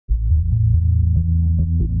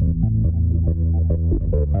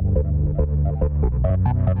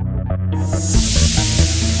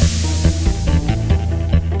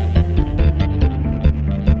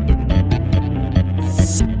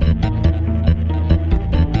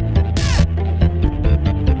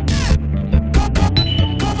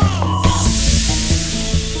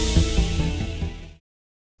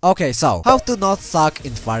Okay, so, how to not suck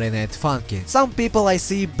in Friday Night Funkin'. Some people I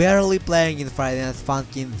see barely playing in Friday Night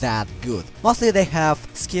Funkin' that good. Mostly they have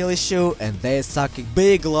skill issue and they suck a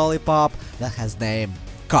big lollipop that has name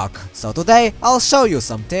cock. So today I'll show you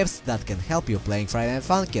some tips that can help you playing Friday Night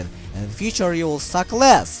Funkin', and in future you will suck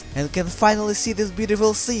less and can finally see this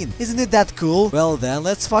beautiful scene. Isn't it that cool? Well then,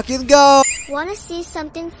 let's fucking go! Wanna see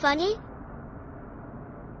something funny?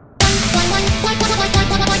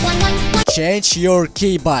 Change your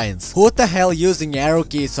keybinds. Who the hell using arrow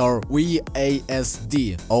keys or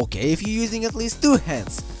WASD? Okay, if you're using at least two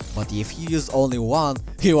hands. But if you use only one,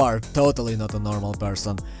 you are totally not a normal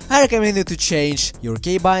person. I recommend you to change your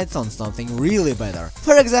keybinds on something really better.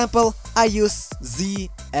 For example, I use Z,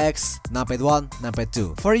 X, numpad 1, numpad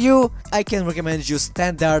 2. For you, I can recommend you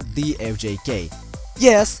standard D, F, J, K.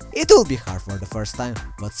 Yes, it will be hard for the first time,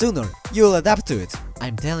 but sooner you'll adapt to it.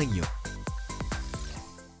 I'm telling you.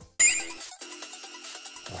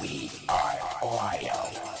 We are Ohio,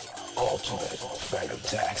 ultimate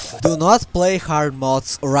fantastic. Do not play hard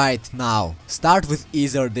mods right now. Start with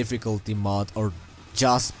easier difficulty mod or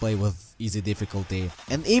just play with easy difficulty.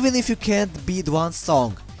 And even if you can't beat one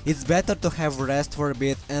song, it's better to have rest for a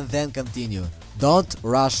bit and then continue. Don't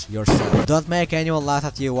rush yourself. Don't make anyone laugh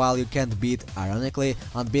at you while you can't beat, ironically,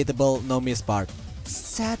 unbeatable no miss part.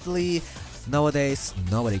 Sadly, nowadays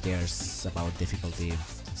nobody cares about difficulty.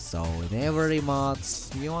 So in every mods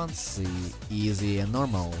you want to see easy and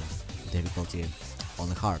normal difficulty,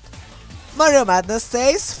 only hard. Mario Madness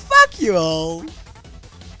says fuck you all!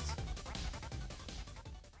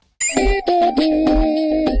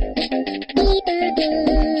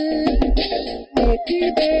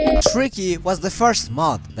 Tricky was the first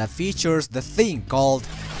mod that features the thing called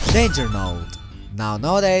Danger Node. Now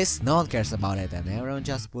nowadays no one cares about it and everyone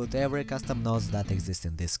just put every custom nodes that exist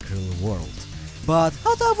in this cruel world. But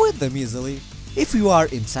how to avoid them easily? If you are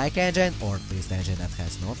in Psych Engine or at least engine that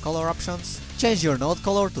has node color options, change your node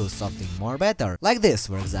color to something more better, like this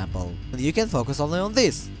for example, and you can focus only on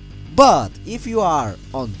this. But if you are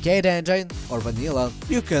on Cade Engine or Vanilla,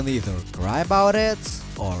 you can either cry about it,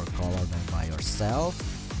 or color them by yourself,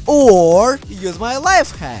 or use my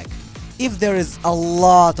life hack. If there is a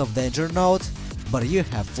lot of danger node, but you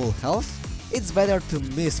have full health, it's better to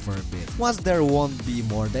miss for a bit. Once there won't be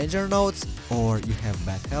more danger nodes, or you have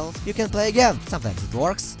bad health, you can play again. Sometimes it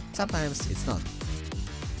works, sometimes it's not.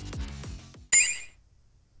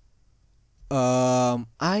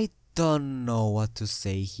 I don't know what to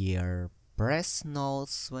say here. Press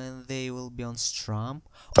notes when they will be on strum,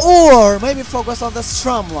 or maybe focus on the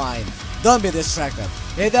strum line. Don't be distracted.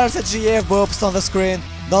 If there's a GF boobs on the screen,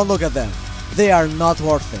 don't look at them. They are not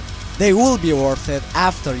worth it. They will be worth it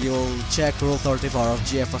after you'll check rule 34 of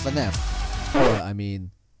GFFNF. Or, I mean...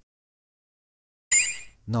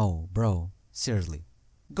 No, bro, seriously.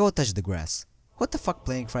 Go touch the grass. What the fuck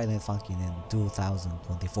playing Friday Night Funkin' in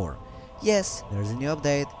 2024? Yes, there's a new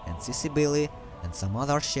update, and CC Billy, and some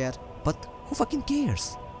other shit, but who fucking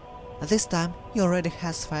cares? At this time, he already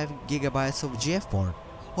has 5 GB of GF porn,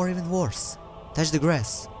 or even worse. Touch the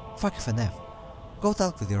grass. Fuck FNF. Go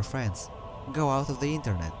talk with your friends. Go out of the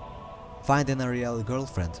internet. Find a real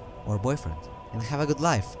girlfriend or boyfriend and have a good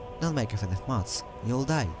life. Don't make FNF mods, you'll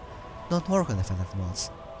die. Don't work on FNF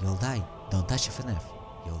mods, you'll die. Don't touch FNF,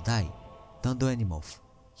 you'll die. Don't do any move,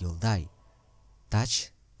 you'll die.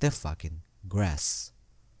 Touch the fucking grass.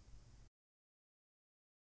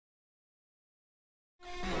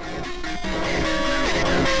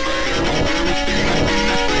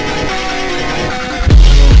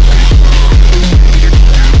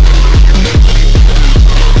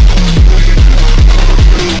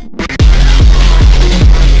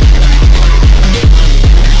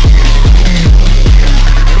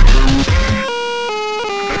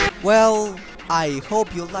 Well, I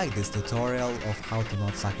hope you like this tutorial of how to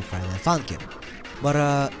not suck at Friday Night Funkin'. But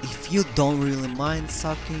if you don't really mind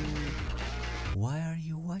sucking, why are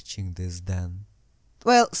you watching this then?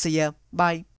 Well, see ya, bye.